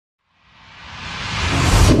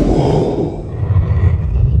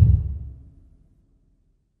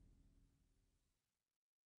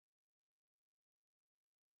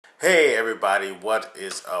Hey everybody, what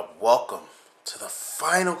is up? Welcome to the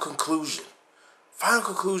final conclusion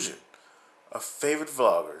of Favorite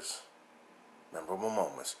Vloggers Memorable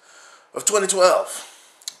Moments of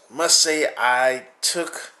 2012. Must say I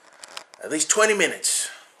took at least 20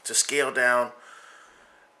 minutes to scale down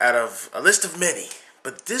out of a list of many,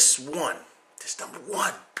 but this number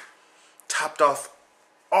one, topped off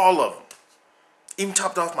all of them. Even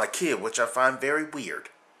topped off my kid, which I find very weird.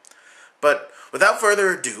 But without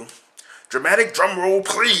further ado, dramatic drum roll,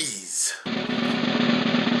 please.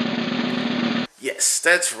 Yes,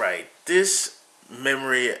 that's right. This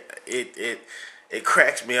memory, it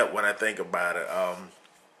cracks me up when I think about it.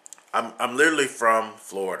 I'm literally from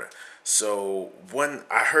Florida, so when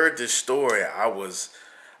I heard this story, I was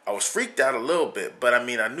freaked out a little bit. But I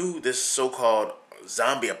mean, I knew this so-called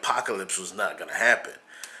zombie apocalypse was not gonna happen.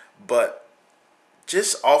 But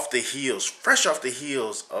just fresh off the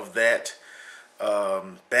heels of that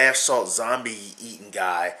bath salt zombie eating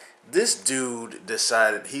guy, this dude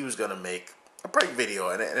decided he was gonna make a prank video,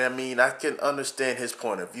 and I mean, I can understand his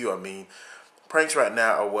point of view. I mean, pranks right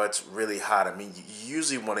now are what's really hot. I mean, you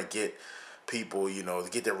usually want to get people, to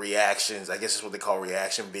get their reactions. I guess it's what they call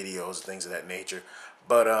reaction videos, things of that nature.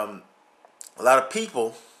 But a lot of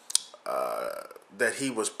people that he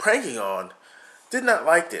was pranking on did not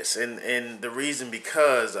like this, and the reason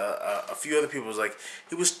because a few other people was like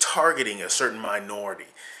he was targeting a certain minority,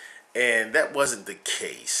 and that wasn't the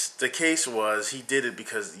case. The case was he did it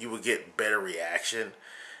because you would get better reaction,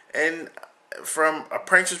 and from a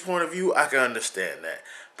prankster's point of view, I can understand that.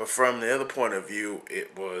 But from the other point of view,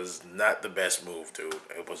 it was not the best move, dude.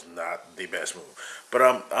 It was not the best move. But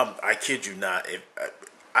I kid you not.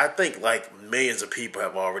 I think like millions of people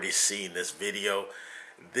have already seen this video.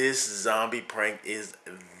 This zombie prank is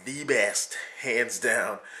the best, hands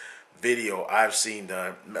down, video I've seen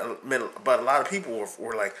done. But a lot of people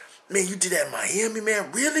were like, man, you did that in Miami,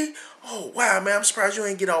 man? Really? Oh, wow, man, I'm surprised you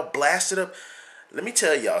ain't get all blasted up. Let me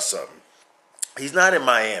tell y'all something. He's not in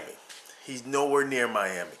Miami. He's nowhere near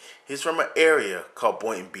Miami. He's from an area called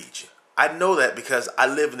Boynton Beach. I know that because I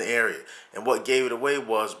live in the area. And what gave it away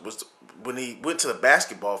was when he went to the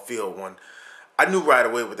basketball field one, I knew right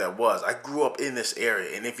away what that was. I grew up in this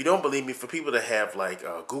area. And if you don't believe me, for people that have like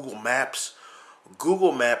Google Maps,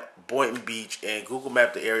 Google Map Boynton Beach and Google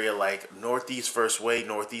Map the area like Northeast First Way,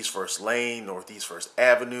 Northeast First Lane, Northeast First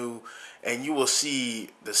Avenue, and you will see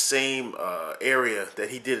the same area that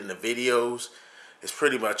he did in the videos. It's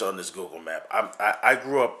pretty much on this Google Map. I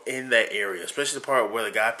grew up in that area, especially the part where the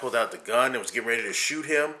guy pulled out the gun and was getting ready to shoot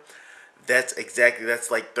him. That's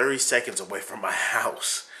like 30 seconds away from my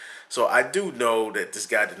house. So I do know that this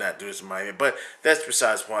guy did not do this in Miami, but that's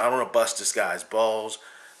besides the point. I don't want to bust this guy's balls.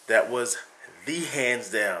 That was the hands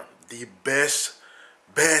down, the best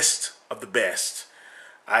of the best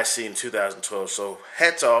I see in 2012. So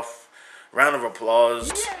hats off, round of applause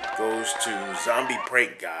goes to Zombie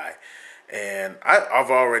Prank Guy. And I've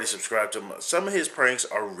already subscribed to him. Some of his pranks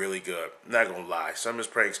are really good. Not gonna lie, some of his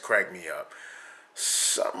pranks crack me up.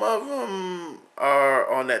 Some of them are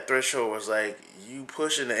on that threshold. Was like you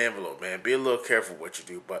pushing the envelope, man. Be a little careful what you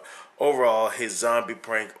do. But overall, his zombie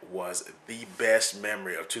prank was the best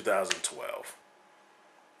memory of 2012.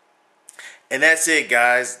 And that's it,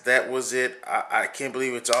 guys. That was it. I can't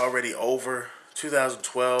believe it's already over.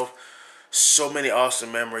 2012. So many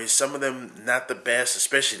awesome memories. Some of them not the best,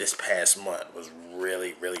 especially this past month was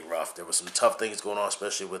really, really rough. There was some tough things going on,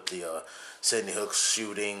 especially with the Sidney Hook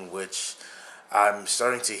shooting, which I'm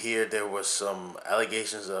starting to hear there was some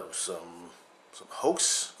allegations of some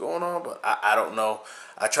hoax going on, but I don't know.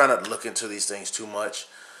 I try not to look into these things too much.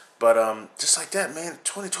 But just like that, man,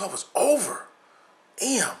 2012 was over.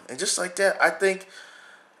 Damn. And just like that, I think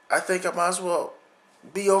I might as well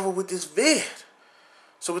be over with this vid.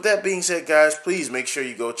 So with that being said, guys, please make sure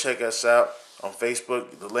you go check us out on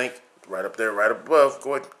Facebook. The link right up there, right above.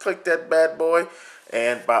 Go ahead and click that bad boy.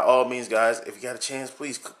 And by all means, guys, if you got a chance,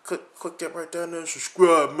 please click that right down there and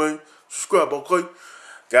subscribe, man. Subscribe, okay?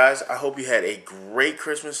 Guys, I hope you had a great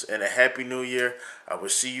Christmas and a Happy New Year. I will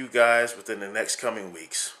see you guys within the next coming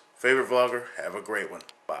weeks. Favorite Vlogger, have a great one.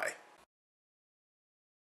 Bye.